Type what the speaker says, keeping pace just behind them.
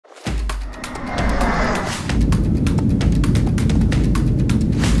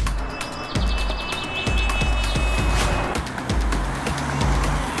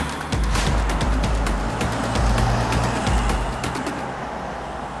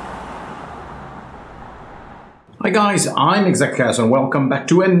Hi guys, I'm ExactChaos and welcome back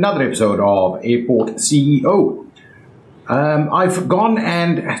to another episode of Airport CEO. I've gone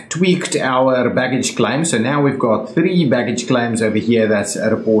and tweaked our baggage claim, so now we've got 3 baggage claims over here that's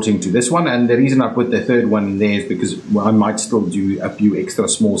reporting to this one, and the reason I put the third one in there is because I might still do a few extra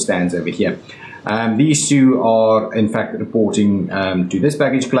small stands over here. These 2 are in fact reporting to this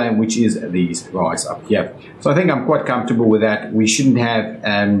baggage claim, which is these guys up here. So I think I'm quite comfortable with that. We should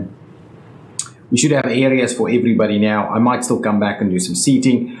have areas for everybody now. I might still come back and do some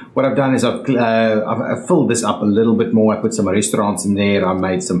seating. What I've done is I've filled this up a little bit more. I put some restaurants in there. I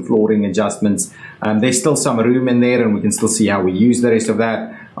made some flooring adjustments. There's still some room in there and we can still see how we use the rest of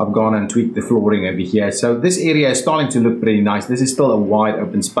that. I've gone and tweaked the flooring over here. So this area is starting to look pretty nice. This is still a wide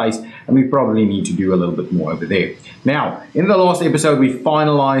open space and we probably need to do a little bit more over there. Now, in the last episode, we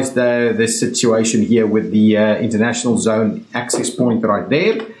finalized this situation here with the international zone access point right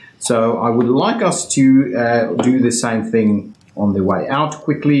there. So I would like us to do the same thing on the way out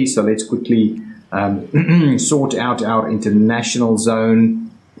quickly. So let's quickly sort out our international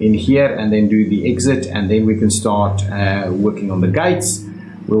zone in here and then do the exit, and then we can start working on the gates.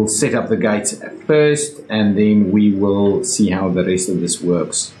 We'll set up the gates first and then we will see how the rest of this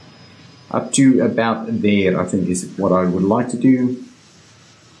works. Up to about there, I think, is what I would like to do.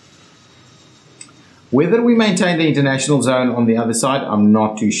 Whether we maintain the international zone on the other side, I'm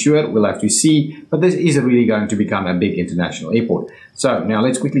not too sure. We'll have to see. But this is really going to become a big international airport. So now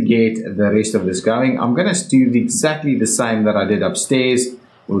let's quickly get the rest of this going. I'm going to do exactly the same that I did upstairs.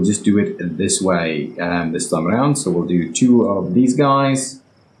 We'll just do it this way this time around. So we'll do 2 of these guys.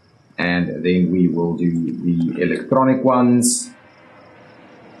 And then we will do the electronic ones.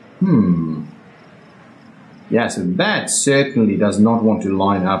 Yeah, so that certainly does not want to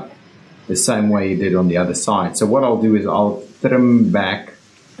line up the same way you did on the other side. So what I'll do is I'll trim back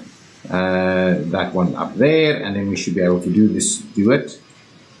that one up there, and then we should be able to do it.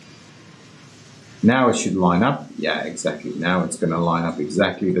 Now it should line up. Yeah, exactly. Now it's going to line up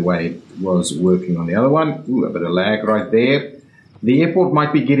exactly the way it was working on the other one. Ooh, a bit of lag right there. The airport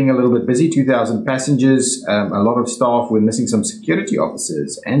might be getting a little bit busy. 2,000 passengers, a lot of staff. We're missing some security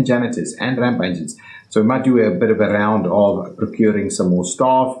officers and janitors and ramp agents. So we might do a bit of a round of procuring some more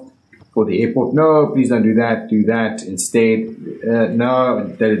staff for the airport. No, please don't do that. Do that instead.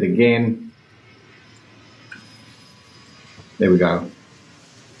 No, did it again. There we go.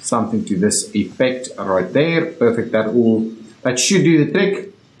 Something to this effect right there. Perfect. That should do the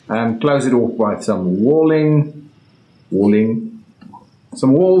trick. Close it off by some walling.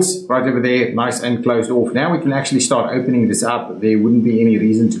 Some walls right over there, nice and closed off. Now we can actually start opening this up. There wouldn't be any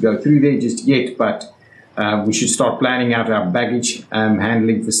reason to go through there just yet, but we should start planning out our baggage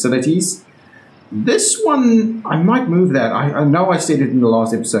handling facilities. This one, I might move that. I know I said it in the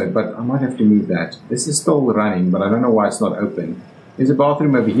last episode, but I might have to move that. This is still running, but I don't know why it's not open. There's a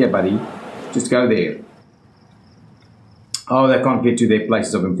bathroom over here, buddy. Just go there. Oh, they can't get to their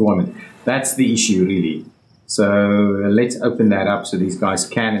places of employment. That's the issue, really. So let's open that up so these guys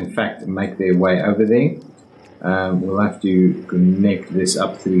can, in fact, make their way over there. We'll have to connect this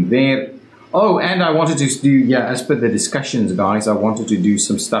up through there. Oh, and I wanted to do, yeah, as per the discussions, guys, I wanted to do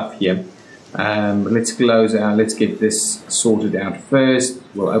some stuff here. Let's close out, let's get this sorted out first.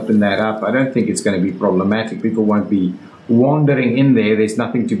 We'll open that up. I don't think it's going to be problematic. People won't be wandering in there. There's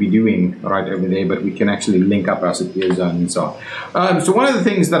nothing to be doing right over there, but we can actually link up our secure zone and so on. So one of the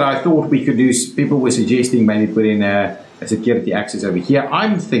things that I thought we could do, people were suggesting maybe put in a security access over here.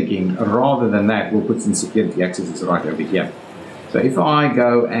 I'm thinking rather than that, we'll put some security accesses right over here. So if I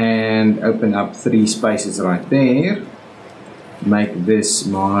go and open up 3 spaces right there, make this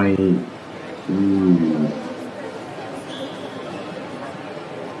my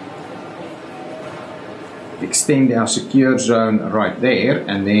extend our secure zone right there,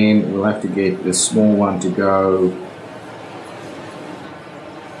 and then we'll have to get the small one to go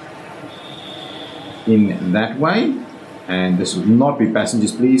in that way, and this will not be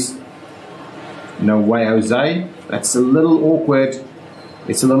passengers, please. No way, Jose. That's a little awkward.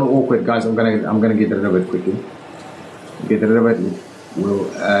 It's a little awkward, guys. I'm gonna get rid of it quickly. Get rid of it. We'll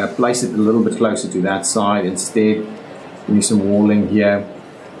place it a little bit closer to that side instead. Give me some walling here.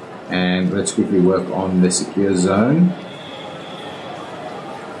 And let's quickly work on the secure zone.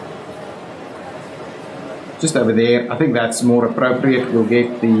 Just over there. I think that's more appropriate. We'll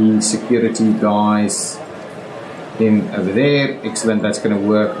get the security guys in over there. Excellent, that's going to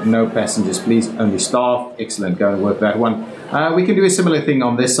work. No passengers, please. Only staff. Excellent, go and work that one. We can do a similar thing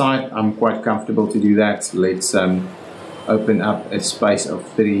on this side. I'm quite comfortable to do that. Let's open up a space of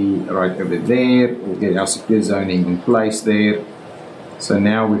 3 right over there. We'll get our secure zoning in place there. So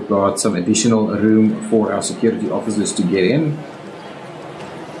now we've got some additional room for our security officers to get in.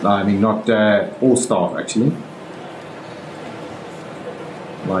 I mean, not all staff actually.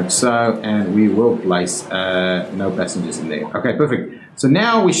 Like so, and we will place no passengers in there. Okay, perfect. So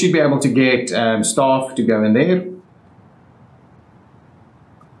now we should be able to get staff to go in there.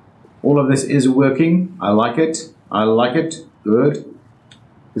 All of this is working. I like it. I like it. Good.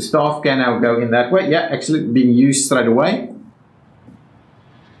 The staff can now go in that way. Yeah, actually being used straight away.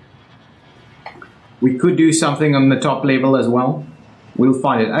 We could do something on the top level as well. We'll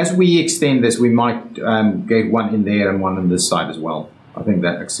find it. As we extend this, we might get one in there and one on this side as well. I think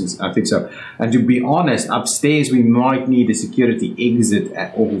so. And to be honest, upstairs we might need a security exit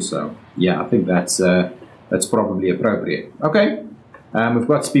also. Yeah, I think that's probably appropriate. Okay, we've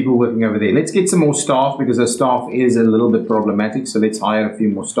got people working over there. Let's get some more staff because our staff is a little bit problematic. So let's hire a few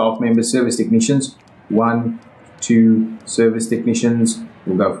more staff members. Service technicians, 1, 2 service technicians.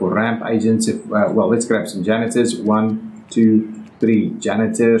 We'll go for ramp agents. Well, let's grab some janitors. 1, 2, 3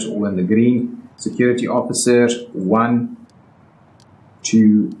 janitors, all in the green. Security officers, 1,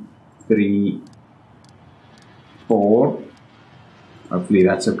 2, 3, 4. Hopefully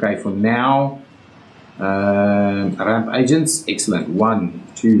that's okay for now. Ramp agents, excellent. 1,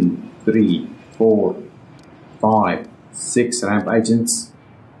 2, 3, 4, 5, 6 ramp agents.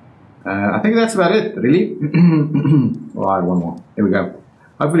 I think that's about it, really. All right, one more. Here we go.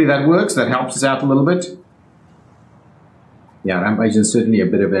 Hopefully that works. That helps us out a little bit. Yeah, ramp agents certainly a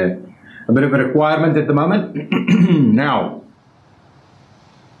bit of a requirement at the moment. Now.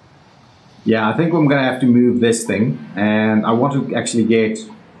 Yeah, I think I'm going to have to move this thing, and I want to actually get,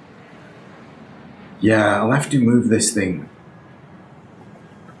 yeah, I'll have to move this thing.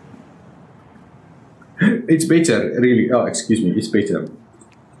 It's better, really. Oh, excuse me, it's better.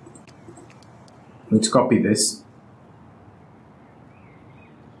 Let's copy this.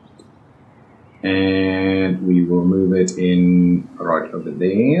 And we will move it in right over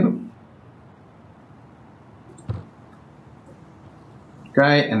there.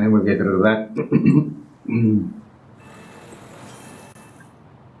 Okay, and then we'll get rid of that.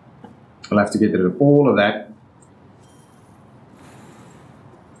 I'll have to get rid of all of that.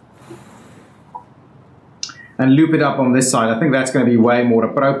 And loop it up on this side. I think that's going to be way more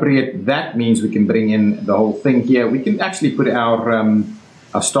appropriate. That means we can bring in the whole thing here. We can actually put our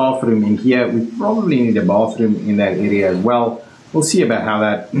staff room in here. We probably need a bathroom in that area as well. We'll see about how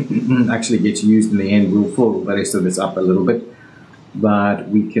that actually gets used in the end. We'll fill the rest of this up a little bit. But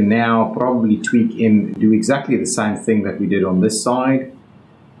we can now probably tweak in, do exactly the same thing that we did on this side.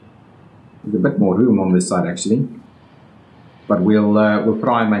 There's a bit more room on this side actually, but we'll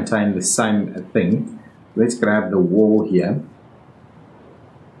try and maintain the same thing. Let's grab the wall here.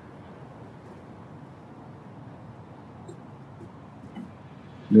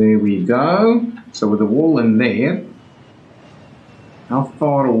 There we go. So with the wall in there, how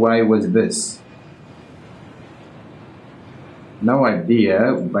far away was this? No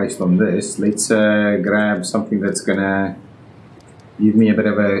idea based on this. Let's grab something that's gonna give me a bit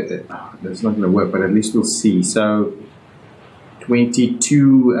of a, that's not gonna work, but at least we'll see. So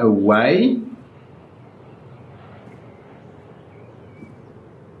 22 away.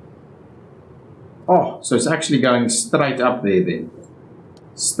 Oh, so it's actually going straight up there then.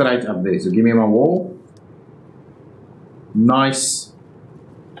 Straight up there. So give me my wall. Nice.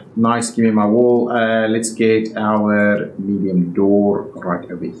 Nice, give me my wall. Let's get our medium door right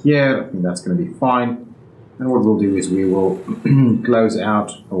over here. I think that's going to be fine. And what we'll do is we will close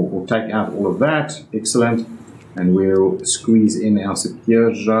out or take out all of that. Excellent. And we'll squeeze in our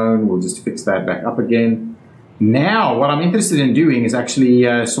secure zone. We'll just fix that back up again. Now, what I'm interested in doing is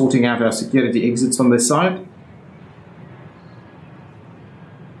actually sorting out our security exits on this side.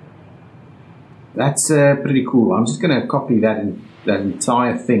 That's pretty cool. I'm just going to copy that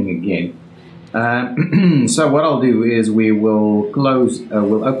entire thing again. So what I'll do is we will close,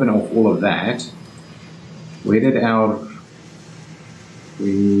 we'll open off all of that. Where did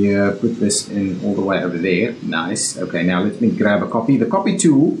we put this in all the way over there. Nice. Okay, now let me grab a copy. The copy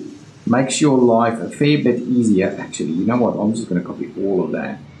tool makes your life a fair bit easier. Actually, you know what? I'm just going to copy all of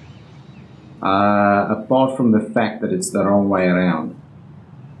that. Apart from the fact that it's the wrong way around.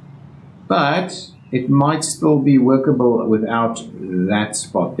 But it might still be workable without that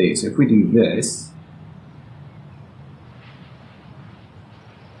spot there. So if we do this,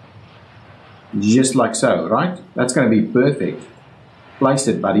 just like so, right? That's going to be perfect. Place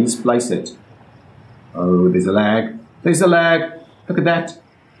it, buddies, place it. Oh, there's a lag. There's a lag. Look at that.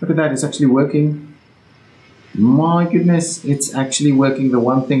 Look at that, it's actually working. My goodness, it's actually working. The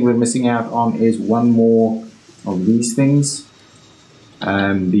one thing we're missing out on is one more of these things.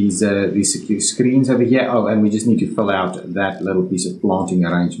 these secure screens over here. Oh, and we just need to fill out that little piece of planting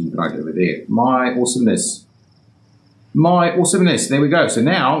arrangement right over there. My awesomeness. My awesomeness. There we go. So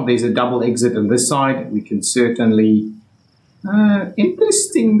now there's a double exit on this side. We can certainly...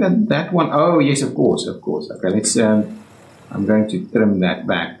 interesting that one. Oh, yes, of course. Okay, let's... I'm going to trim that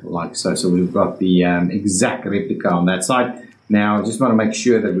back like so. So we've got the exact replica on that side. Now, I just want to make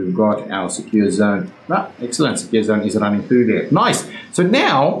sure that we've got our secure zone. Ah, excellent. Secure zone is running through there. Nice. So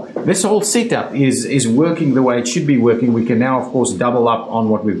now, this whole setup is working the way it should be working. We can now, of course, double up on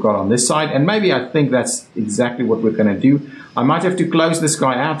what we've got on this side. And maybe I think that's exactly what we're going to do. I might have to close this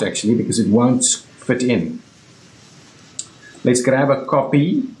guy out, actually, because it won't fit in. Let's grab a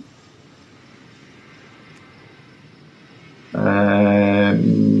copy.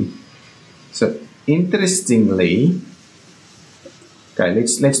 So, interestingly... Okay,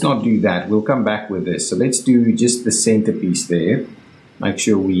 let's not do that. We'll come back with this. So let's do just the centerpiece there. Make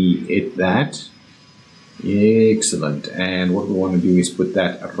sure we hit that. Excellent. And what we want to do is put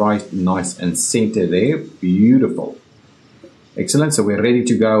that right nice and center there. Beautiful. Excellent. So we're ready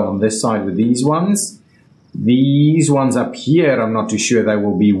to go on this side with these ones. These ones up here, I'm not too sure they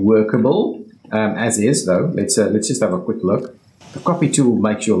will be workable as is though. Let's just have a quick look. The copy tool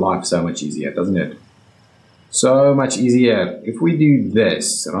makes your life so much easier, doesn't it? So much easier. If we do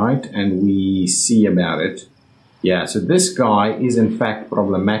this, right, and we see about it, yeah, so this guy is in fact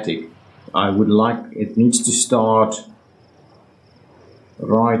problematic. I would like, it needs to start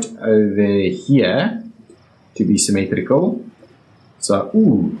right over here to be symmetrical. So,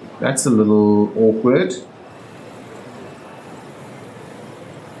 ooh, that's a little awkward.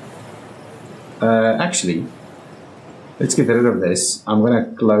 Actually, let's get rid of this. I'm going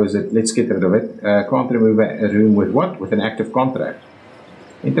to close it. Let's get rid of it. Can't remove a room with what? With an active contract.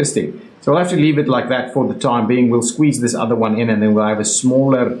 Interesting. So we'll have to leave it like that for the time being. We'll squeeze this other one in and then we'll have a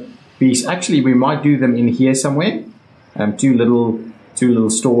smaller piece. Actually, we might do them in here somewhere. Two little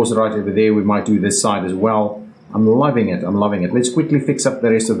stores right over there. We might do this side as well. I'm loving it. I'm loving it. Let's quickly fix up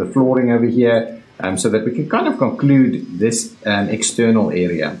the rest of the flooring over here so that we can kind of conclude this external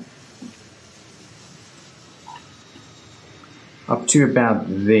area. Up to about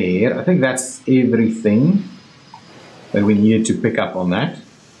there. I think that's everything that we needed to pick up on that.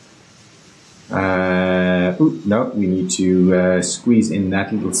 No, we need to squeeze in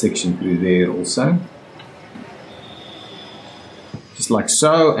that little section through there also. Just like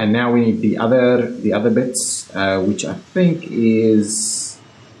so. And now we need the other bits, which I think is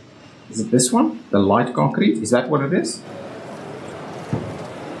it this one? The light concrete? Is that what it is?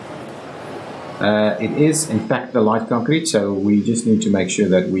 It is, in fact, the light concrete, so we just need to make sure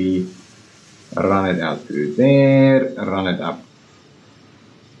that we run it out through there, run it up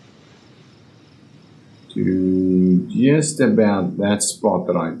to just about that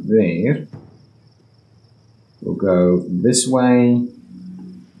spot right there. We'll go this way,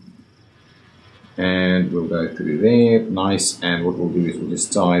 and we'll go through there, nice, and what we'll do is we'll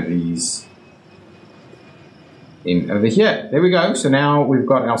just tie these in over here. There we go. So now we've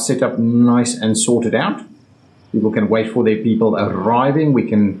got our setup nice and sorted out. People can wait for their people arriving. We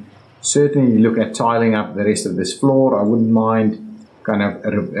can certainly look at tiling up the rest of this floor. I wouldn't mind kind of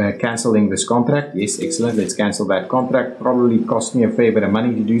cancelling this contract. Yes, excellent. Let's cancel that contract. Probably cost me a fair bit of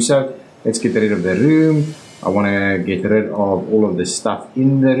money to do so. Let's get rid of the room. I want to get rid of all of the stuff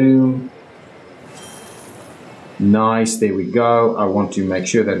in the room. Nice. There we go. I want to make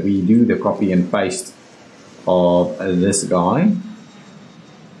sure that we do the copy and paste of this guy.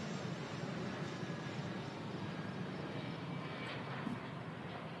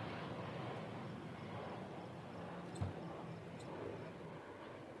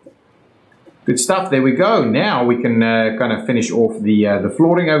 Good stuff. There we go. Now we can kind of finish off the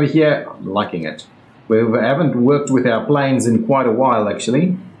flooring over here. I'm liking it. We haven't worked with our planes in quite a while,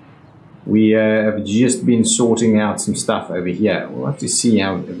 actually. We have just been sorting out some stuff over here. We'll have to see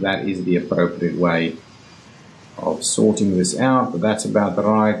if that is the appropriate way of sorting this out, but that's about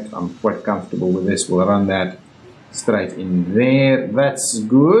right. I'm quite comfortable with this. We'll run that straight in there. That's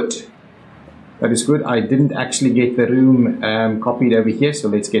good. That is good. I didn't actually get the room copied over here, so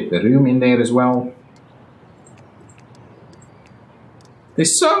let's get the room in there as well.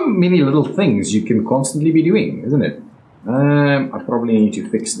 There's so many little things you can constantly be doing, isn't it? I probably need to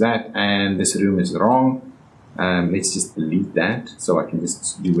fix that, and this room is wrong. Let's just delete that so I can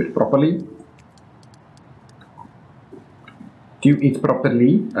just do it properly. Do it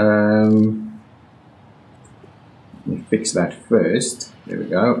properly. Let me fix that first. There we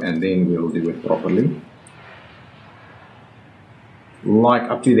go, and then we'll do it properly. Like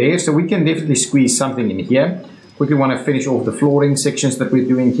up to there. So we can definitely squeeze something in here. quickly want to finish off the flooring sections that we're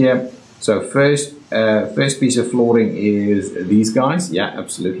doing here. So first piece of flooring is these guys. Yeah,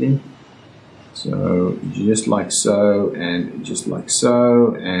 absolutely. So just like so, and just like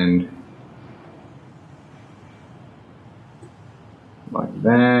so, and like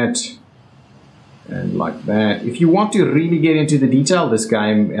that, and like that. If you want to really get into the detail, this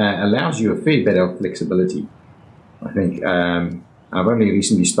game allows you a fair bit of flexibility. I think I've only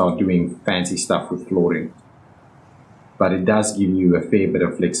recently started doing fancy stuff with flooring, but it does give you a fair bit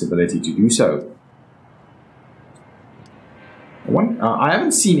of flexibility to do so. I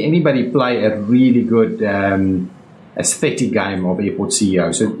haven't seen anybody play a really good aesthetic game of Airport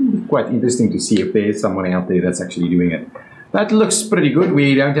CEO, so it's quite interesting to see if there's someone out there that's actually doing it. That looks pretty good.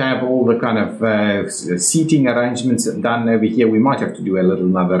 We don't have all the kind of seating arrangements done over here. We might have to do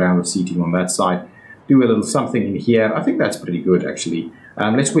another round of seating on that side. Do a little something in here. I think that's pretty good, actually.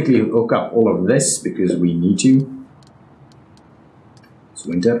 Let's quickly hook up all of this because we need to. It's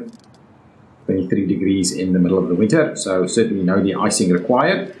winter. 23 degrees in the middle of the winter, so certainly no de-icing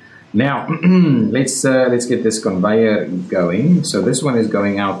required. Now, let's get this conveyor going. So this one is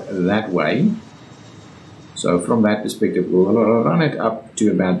going out that way. So from that perspective, we'll run it up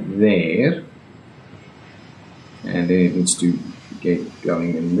to about there. And then it needs to get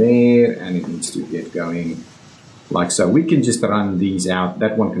going in there, and it needs to get going like so. We can just run these out.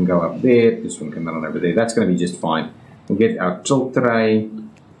 That one can go up there, this one can run over there. That's going to be just fine. We'll get our tilt tray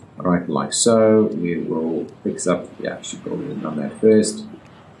right like so. We will fix up, yeah, I should probably have done that first.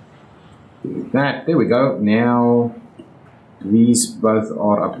 Do that, there we go. Now these both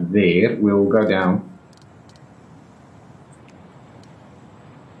are up there. We'll go down.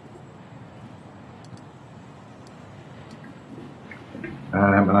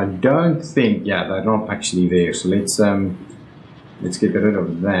 And I don't think, yeah, they're not actually there. So let's get rid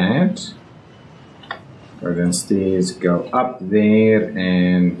of that. Go downstairs, go up there,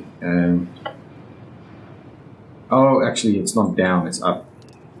 and oh, actually, it's not down, it's up.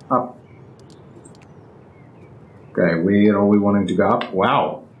 Up. Okay, where are we wanting to go up?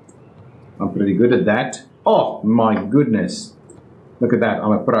 Wow, I'm pretty good at that. Oh my goodness, look at that!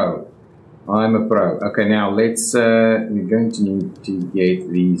 I'm a pro. I'm a pro. Okay, now let's. We're going to need to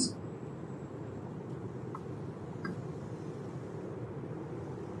get these.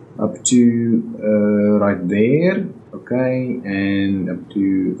 Up to right there, okay, and up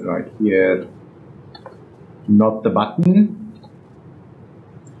to right here, not the button.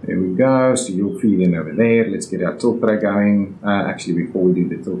 There we go, so you'll feed in over there. Let's get our tilt tray going. Actually, before we do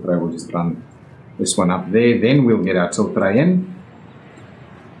the tilt tray, we'll just run this one up there, then we'll get our tilt tray in.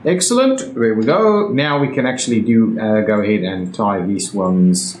 Excellent, there we go. Now we can actually do go ahead and tie these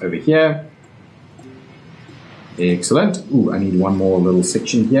ones over here. Excellent. Ooh, I need one more little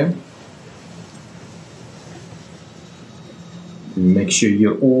section here. Make sure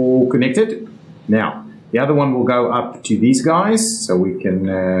you're all connected. Now, the other one will go up to these guys, so we can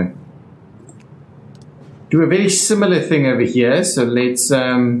do a very similar thing over here. So let's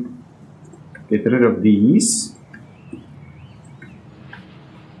get rid of these.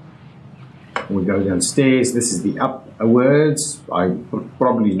 We go downstairs. This is the upwards. I'm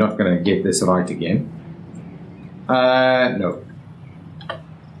probably not going to get this right again. No.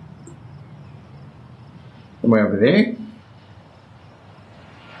 Somewhere over there.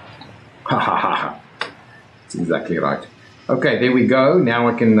 Ha ha ha ha. That's exactly right. Okay, there we go. Now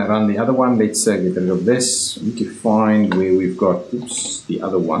I can run the other one. Let's get rid of this. I need to find where we've got, oops, the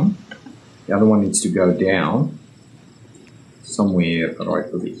other one. The other one needs to go down. Somewhere right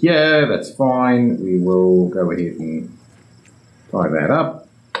over here. That's fine. We will go ahead and tie that up.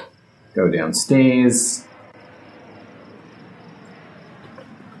 Go downstairs.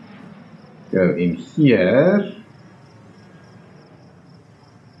 Go in here.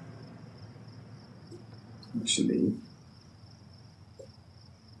 Actually,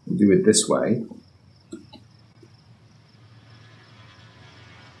 we'll do it this way.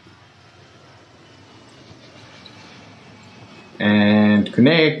 And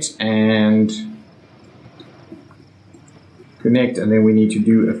connect, and then we need to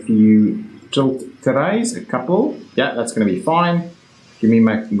do a few tilt trays, a couple. Yeah, that's going to be fine. Give me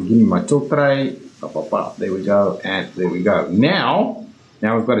my tilt tray. Up, up, up. There we go, and there we go. Now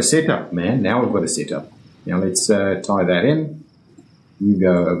we've got a setup, man. Now we've got a setup. Now let's tie that in. You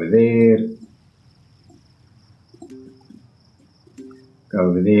go over there. Go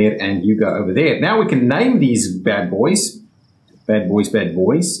over there, and you go over there. Now we can name these bad boys. Bad boys, bad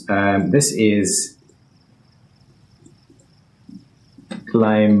boys. This is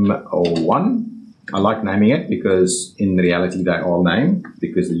claim 1. I like naming it because in reality they all named,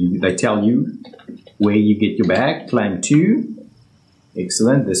 because they tell you where you get your bag. Claim 2.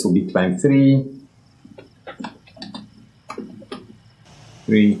 Excellent. This will be claim 3.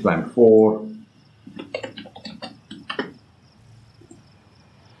 3, claim 4.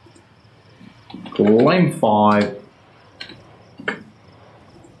 Claim 5.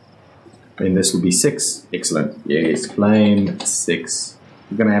 Then this will be 6. Excellent. Yes, claim 6.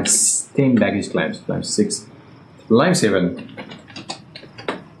 We're going to have 10 baggage claims. Claim 6. Claim 7.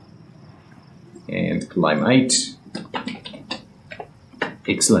 And claim 8.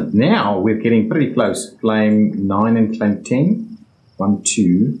 Excellent. Now we're getting pretty close. Claim 9 and claim 10. 1,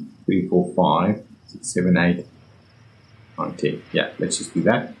 2, 3, 4, 5, 6, 7, 8, 9, 10. Yeah, let's just do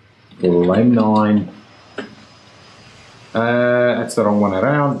that. Claim 9. That's the wrong one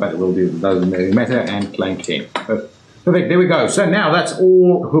around, but it will do, doesn't really matter. And claim 10. Perfect. There we go. So now that's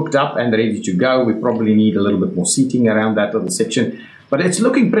all hooked up and ready to go. We probably need a little bit more seating around that little section, but it's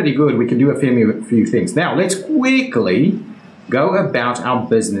looking pretty good. We can do a few things. Now let's quickly go about our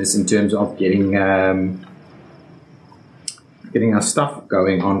business in terms of getting our stuff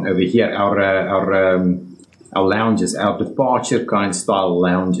going on over here. Our lounges, our departure kind style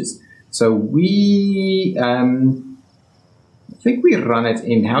lounges. So we I think we run it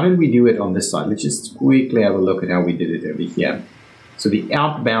in. How did we do it on this side? Let's just quickly have a look at how we did it over here. So the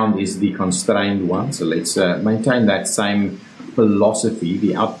outbound is the constrained one. So let's maintain that same philosophy.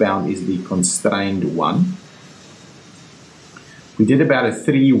 The outbound is the constrained one. We did about a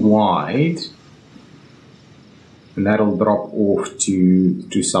 3 wide, and that'll drop off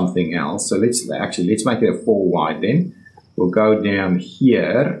to something else. So let's make it a 4 wide then. We'll go down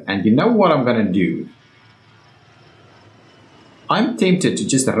here, and you know what I'm going to do? I'm tempted to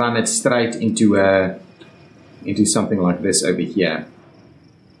just run it straight into something like this over here,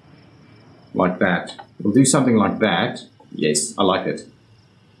 like that. We'll do something like that. Yes, I like it.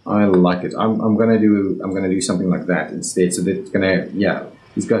 I like it. I'm gonna do something like that instead. So that it's gonna, yeah,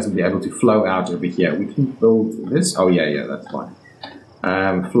 these guys will be able to flow out over here. We can build this. Oh yeah, that's fine.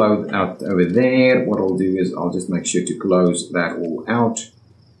 Flow out over there. What I'll do is I'll just make sure to close that all out.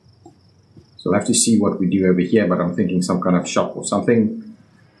 So I'll have to see what we do over here, but I'm thinking some kind of shop or something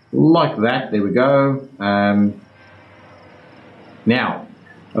like that. There we go. Now,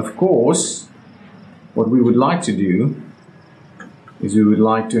 of course, what we would like to do is we would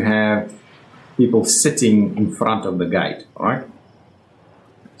like to have people sitting in front of the gate, all right?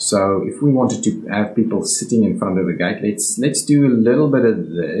 So if we wanted to have people sitting in front of the gate, let's do a little bit of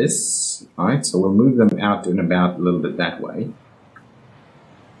this, all right? So we'll move them out and about a little bit that way.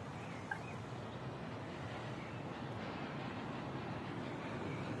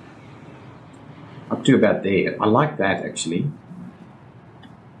 Up to about there. I like that actually.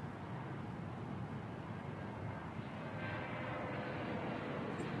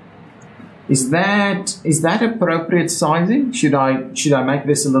 Is that appropriate sizing? Should I make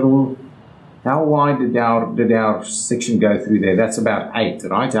this a little? How wide did our section go through there? That's about 8,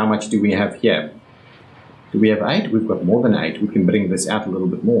 right? How much do we have here? Do we have 8? We've got more than 8. We can bring this out a little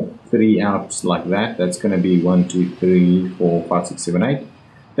bit more. 3 out like that. That's going to be 1, 2, 3, 4, 5, 6, 7, 8.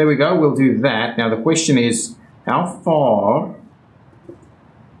 There we go. We'll do that. Now the question is, how far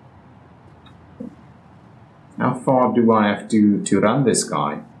do I have to run this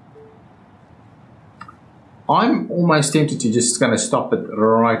guy? I'm almost tempted to just going to stop it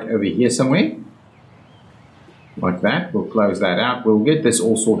right over here somewhere. Like that. We'll close that out. We'll get this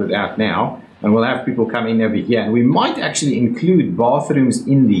all sorted out now. And we'll have people come in over here. And we might actually include bathrooms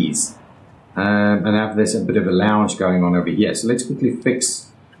in these. And have this a bit of a lounge going on over here. So let's quickly fix...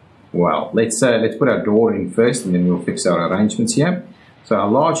 Well, let's put our door in first, and then we'll fix our arrangements here. So a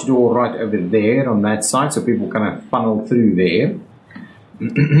large door right over there on that side, so people kind of funnel through there.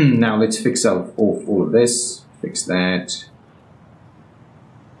 Now let's fix off all of this. Fix that.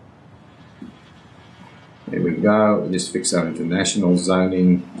 There we go. Just fix our international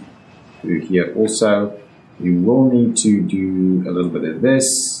zoning through here also. You will need to do a little bit of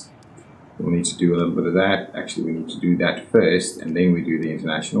this. We'll need to do a little bit of that. Actually, we need to do that first, and then we do the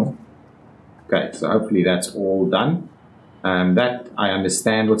international. Okay, so hopefully that's all done. That I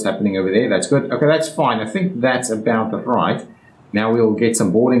understand what's happening over there. That's good. Okay, that's fine. I think that's about right. Now we'll get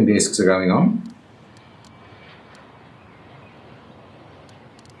some boarding desks going on.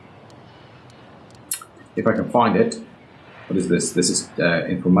 If I can find it. What is this? This is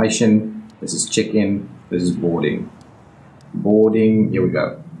information. This is check-in. This is boarding. Boarding. Here we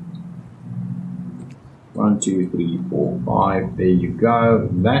go. 1, 2, 3, 4, 5. There you go.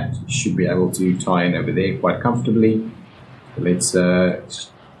 That should be able to tie in over there quite comfortably. Let's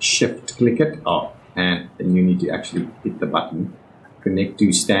shift click it. Oh, and then you need to actually hit the button. Connect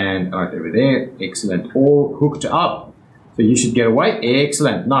to stand right over there. Excellent. All hooked up. So you should get away.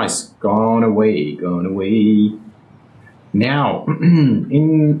 Excellent. Nice. Gone away. Gone away. Now,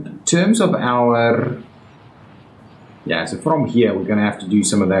 in terms of our... Yeah, so from here, we're going to have to do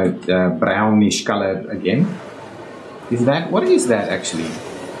some of that brownish color again. Is that... What is that, actually?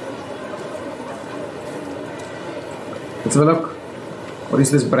 Let's have a look. What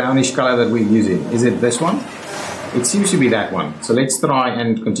is this brownish color that we're using? Is it this one? It seems to be that one. So let's try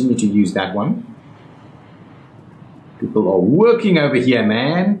and continue to use that one. People are working over here,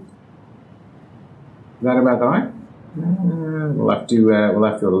 man. Is that about right? We'll have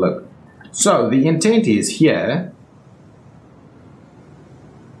to look. So the intent is here.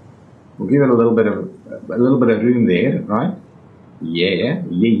 We'll give it a little bit of room there, right? Yeah.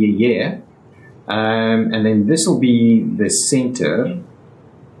 And then this will be the center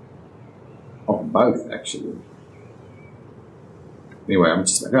of both, actually. Anyway, I'm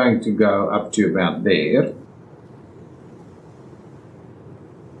just going to go up to about there.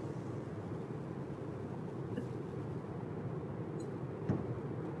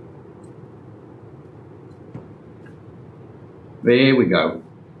 There we go.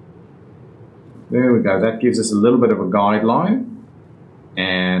 There we go. That gives us a little bit of a guideline.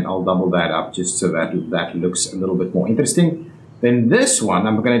 And I'll double that up just so that that looks a little bit more interesting. Then this one,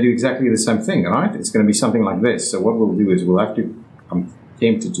 I'm going to do exactly the same thing, right? It's going to be something like this. So what we'll do is we'll have to... I'm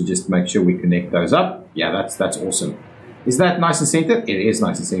tempted to just make sure we connect those up. Yeah, that's awesome. Is that nice and centered? It is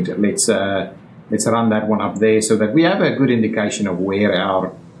nice and centered. Let's run that one up there so that we have a good indication of where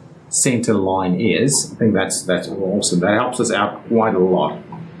our center line is. I think that's awesome. That helps us out quite a lot.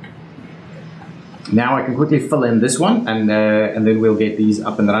 Now I can quickly fill in this one, and then we'll get these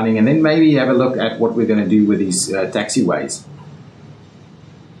up and running, and then maybe have a look at what we're going to do with these taxiways.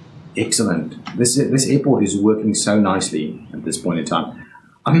 Excellent. This airport is working so nicely at this point in time.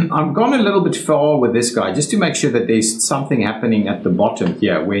 I've gone a little bit far with this guy just to make sure that there's something happening at the bottom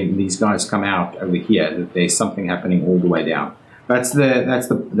here when these guys come out over here. That there's something happening all the way down. That's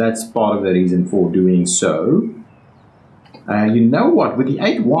part of the reason for doing so. You know what? With the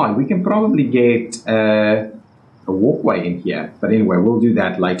 8Y, we can probably get a walkway in here. But anyway, we'll do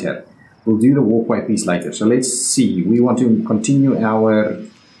that later. We'll do the walkway piece later. So let's see. We want to continue our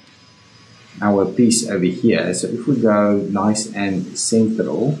piece over here. So if we go nice and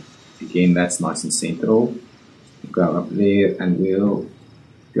central, again, that's nice and central. We'll go up there and we'll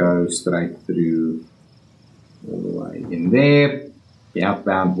go straight through all the way in there. The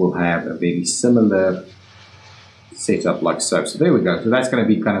outbound will have a very similar setup like so. So there we go. So that's going to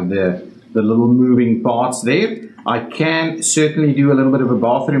be kind of the little moving parts there. I can certainly do a little bit of a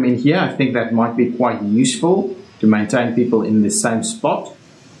bathroom in here. I think that might be quite useful to maintain people in the same spot.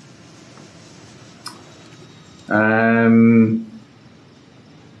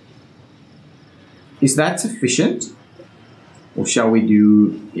 Is that sufficient? Or shall we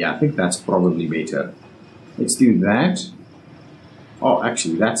do... Yeah, I think that's probably better. Let's do that. Oh,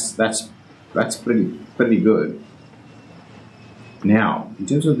 actually, that's pretty good. Now, in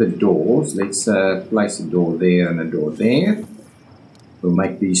terms of the doors, let's place a door there and a door there. We'll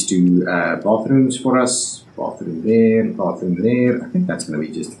make these two bathrooms for us. Bathroom there. I think that's going to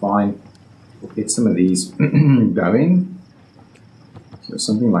be just fine. We'll get some of these going. So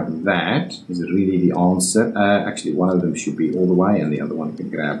something like that is really the answer. Actually, one of them should be all the way, and the other one can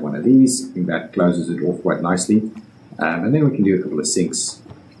grab one of these. I think that closes it off quite nicely. And then we can do a couple of sinks.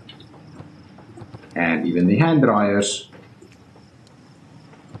 And even the hand dryers.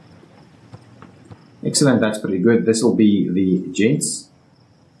 Excellent, that's pretty good. This will be the gents,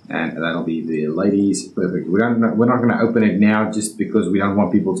 and that'll be the ladies. Perfect. We're not going to open it now just because we don't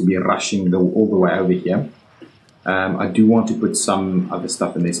want people to be rushing all the way over here. I do want to put some other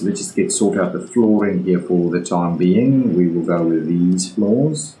stuff in there, so let's just sort out the flooring here for the time being. We will go with these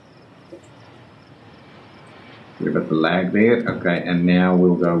floors. We've got the lag there. Okay, and now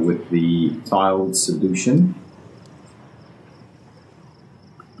we'll go with the tiled solution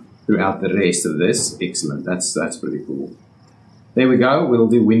throughout the rest of this. Excellent. That's pretty cool. There we go. We'll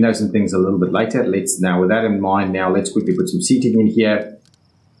do windows and things a little bit later. Now with that in mind, now let's quickly put some seating in here.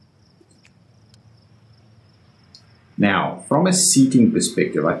 Now, from a seating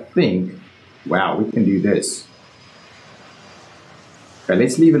perspective, I think, wow, we can do this. Okay,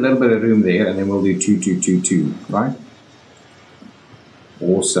 let's leave a little bit of room there, and then we'll do 2, 2, 2, 2, right?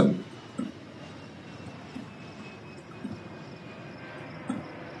 Awesome.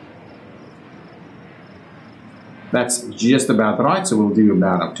 That's just about right, so we'll do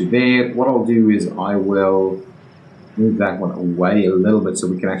about up to there. What I'll do is I will Move that one away a little bit so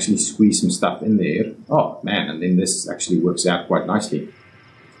we can actually squeeze some stuff in there. Oh man, and then this actually works out quite nicely.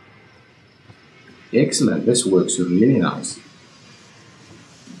 Excellent, this works really nice.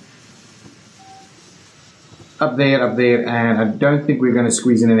 Up there, and I don't think we're going to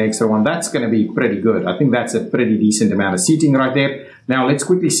squeeze in an extra one. That's going to be pretty good. I think that's a pretty decent amount of seating right there. Now let's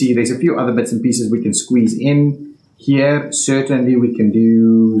quickly see, there's a few other bits and pieces we can squeeze in here. Certainly we can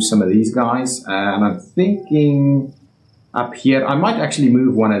do some of these guys, and I'm thinking up here, I might actually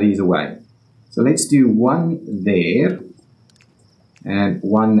move one of these away. So let's do one there, and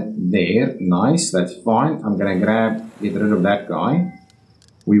one there. Nice, that's fine. I'm going to get rid of that guy.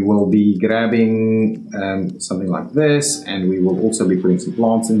 We will be grabbing something like this, and we will also be putting some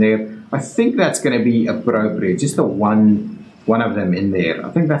plants in there. I think that's going to be appropriate, just the one of them in there.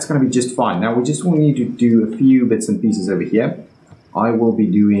 I think that's going to be just fine. Now we just will need to do a few bits and pieces over here. I will be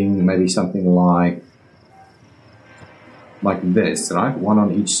doing maybe something like this, right? One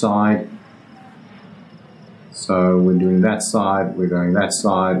on each side. So we're doing that side, we're going that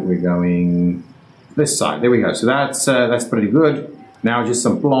side, we're going this side. There we go. So that's pretty good. Now just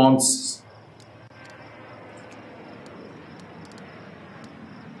some plants.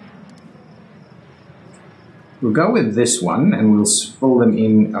 We'll go with this one and we'll fill them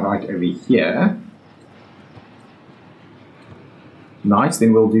in right over here. Nice,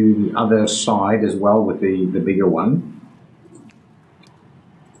 then we'll do the other side as well with the bigger one.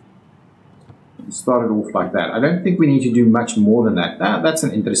 Start it off like that. I don't think we need to do much more than that. That's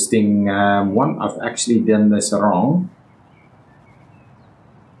an interesting one. I've actually done this wrong.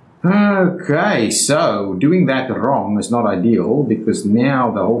 Okay, so doing that wrong is not ideal because now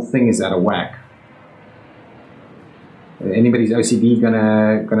the whole thing is out of whack. Anybody's OCD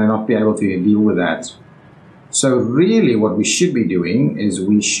gonna not be able to deal with that. So really what we should be doing is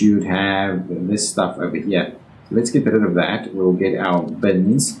we should have this stuff over here. So let's get rid of that. We'll get our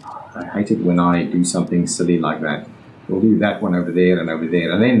bins. I hate it when I do something silly like that. We'll do that one over there,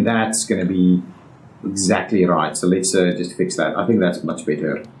 and then that's going to be exactly right. So let's just fix that. I think that's much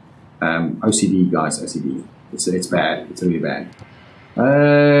better. OCD, guys, OCD. It's bad. It's really bad.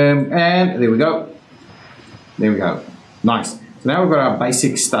 And there we go. There we go. Nice. So now we've got our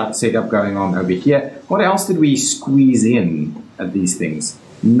basic start setup going on over here. What else did we squeeze in at these things?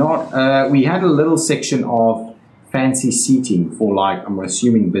 We had a little section of fancy seating for, like, I'm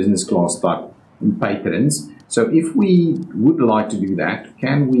assuming business class type patrons. So if we would like to do that,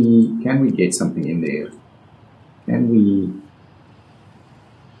 can we get something in there? Can we?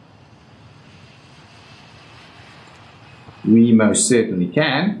 We most certainly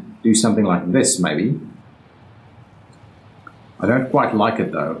can do something like this, maybe. I don't quite like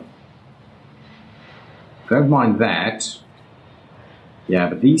it though. Don't mind that. Yeah,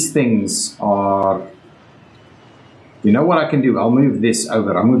 but these things are. You know what I can do? I'll move this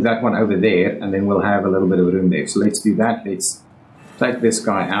over. I'll move that one over there, and then we'll have a little bit of room there. So let's do that. Let's take this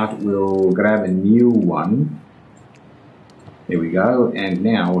guy out. We'll grab a new one. There we go. And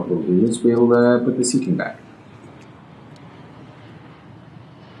now what we'll do is we'll put the seating back.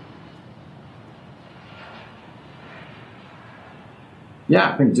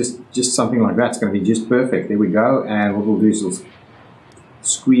 Yeah, I think just something like that's going to be just perfect. There we go. And what we'll do is we'll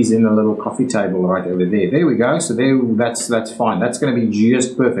squeeze in a little coffee table right over there. There we go. So that's fine. That's going to be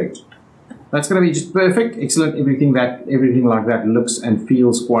just perfect. That's going to be just perfect. Excellent. Everything like that looks and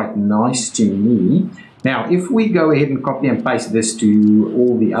feels quite nice to me. Now, if we go ahead and copy and paste this to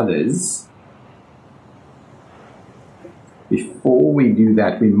all the others, before we do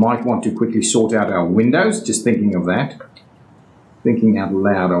that, we might want to quickly sort out our windows. Just thinking of that. Thinking out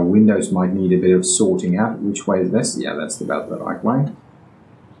loud, our windows might need a bit of sorting out. Which way is this? Yeah, that's about the right way.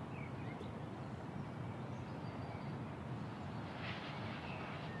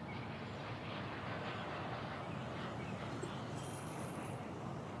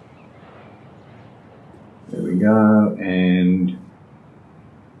 There we go, and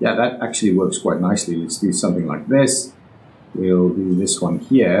yeah, that actually works quite nicely. Let's do something like this. We'll do this one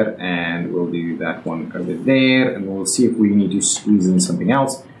here, and we'll do that one over there, and we'll see if we need to squeeze in something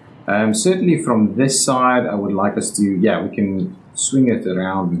else. Certainly from this side, I would like us to, yeah, we can swing it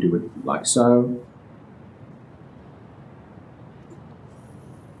around and do it like so.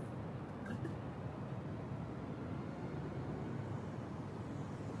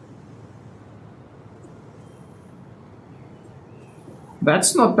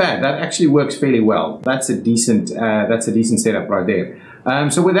 That's not bad. That actually works fairly well. That's a decent setup right there.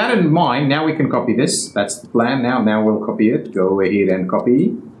 So with that in mind, now we can copy this. That's the plan. Now we'll copy it. Go ahead and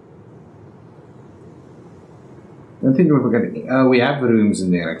copy. I don't think we're going to. We have rooms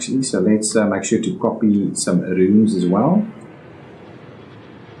in there actually, so let's make sure to copy some rooms as well.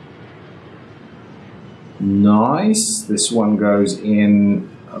 Nice. This one goes in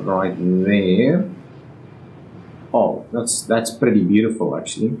right there. Oh, that's pretty beautiful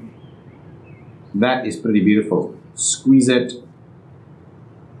actually. That is pretty beautiful. Squeeze it.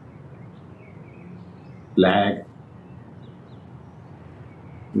 Lag.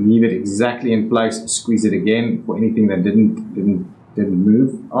 Leave it exactly in place. Squeeze it again for anything that didn't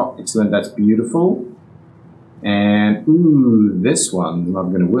move. Oh, excellent. That's beautiful. And ooh, this one's not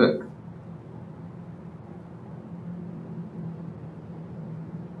going to work.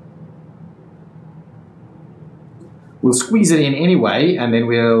 We'll squeeze it in anyway, and then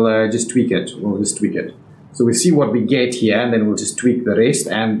we'll just tweak it. So we'll see what we get here, and then we'll just tweak the rest.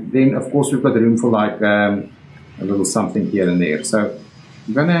 And then, of course, we've got room for like a little something here and there. So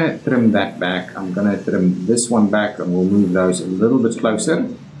I'm going to trim that back. I'm going to trim this one back, and we'll move those a little bit closer.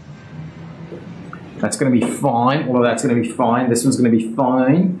 That's going to be fine. All of that's going to be fine. This one's going to be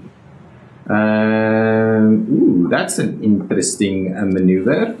fine. Ooh, that's an interesting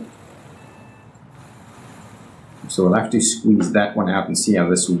maneuver. So we'll have to squeeze that one out and see how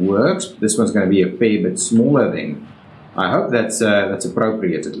this works. This one's going to be a fair bit smaller then. I hope that's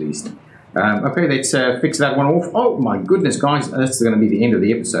appropriate at least. Okay, let's fix that one off. Oh my goodness, guys, that's going to be the end of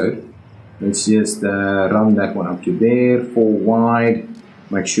the episode. Let's just run that one up to there, 4 wide.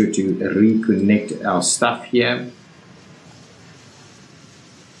 Make sure to reconnect our stuff here.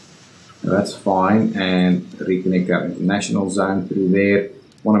 That's fine, and reconnect our international zone through there.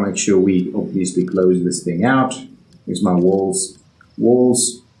 Want to make sure we obviously close this thing out. Here's my walls.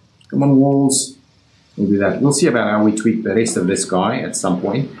 Walls. Come on, walls. We'll do that. We'll see about how we tweak the rest of this guy at some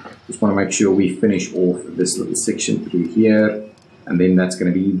point. Just want to make sure we finish off this little section through here. And then that's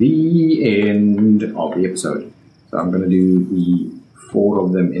going to be the end of the episode. So I'm going to do the 4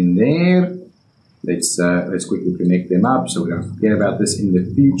 of them in there. Let's quickly connect them up so we don't forget about this in the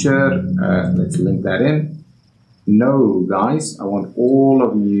future. Let's link that in. No, guys, I want all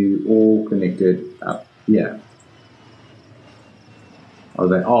of you all connected up here. Oh,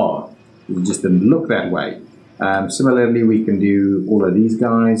 they are. It just didn't look that way. Similarly, we can do all of these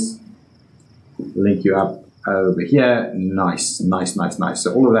guys. Link you up over here. Nice, nice, nice, nice.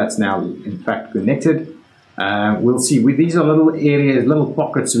 So all of that's now, in fact, connected. We'll see. These are little areas, little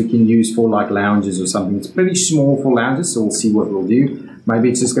pockets we can use for like lounges or something. It's pretty small for lounges, so we'll see what we'll do. Maybe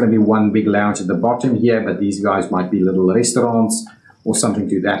it's just going to be one big lounge at the bottom here, but these guys might be little restaurants or something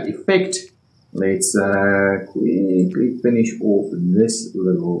to that effect. Let's quickly finish off this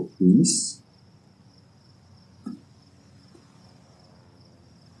little piece.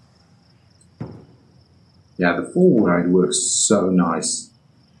 Yeah, the 4 wide works so nice.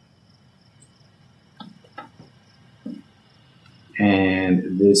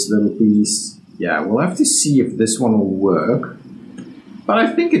 And this little piece, yeah, we'll have to see if this one will work. But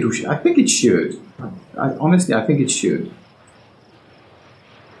I think it should. Honestly, I think it should.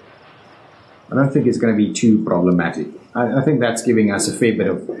 I don't think it's going to be too problematic. I think that's giving us a fair bit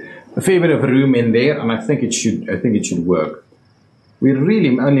of room in there, and I think it should work. We're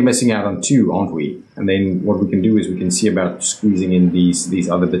really only missing out on 2, aren't we? And then what we can do is we can see about squeezing in these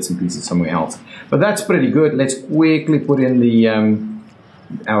other bits and pieces somewhere else. But that's pretty good. Let's quickly put in the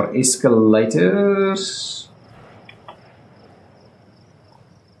our escalators.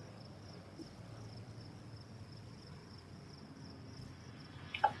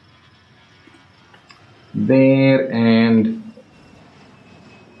 There and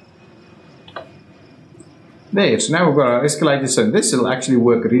there. So now we've got our escalators. So this will actually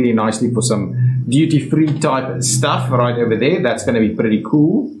work really nicely for some duty-free type stuff right over there. That's going to be pretty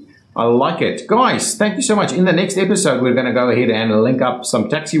cool. I like it. Guys, thank you so much. In the next episode, we're going to go ahead and link up some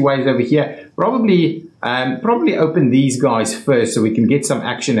taxiways over here. Probably open these guys first so we can get some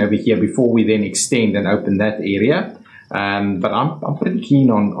action over here before we then extend and open that area. But I'm pretty keen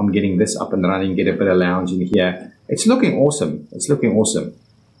on getting this up and running, get a bit of lounge in here. It's looking awesome. It's looking awesome.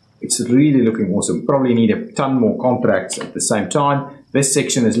 It's really looking awesome. Probably need a ton more contracts at the same time. This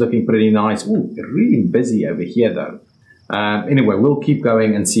section is looking pretty nice. Ooh, really busy over here though. Anyway, we'll keep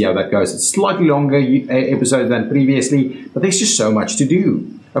going and see how that goes. It's slightly longer episode than previously, but there's just so much to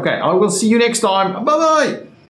do. Okay, I will see you next time. Bye-bye.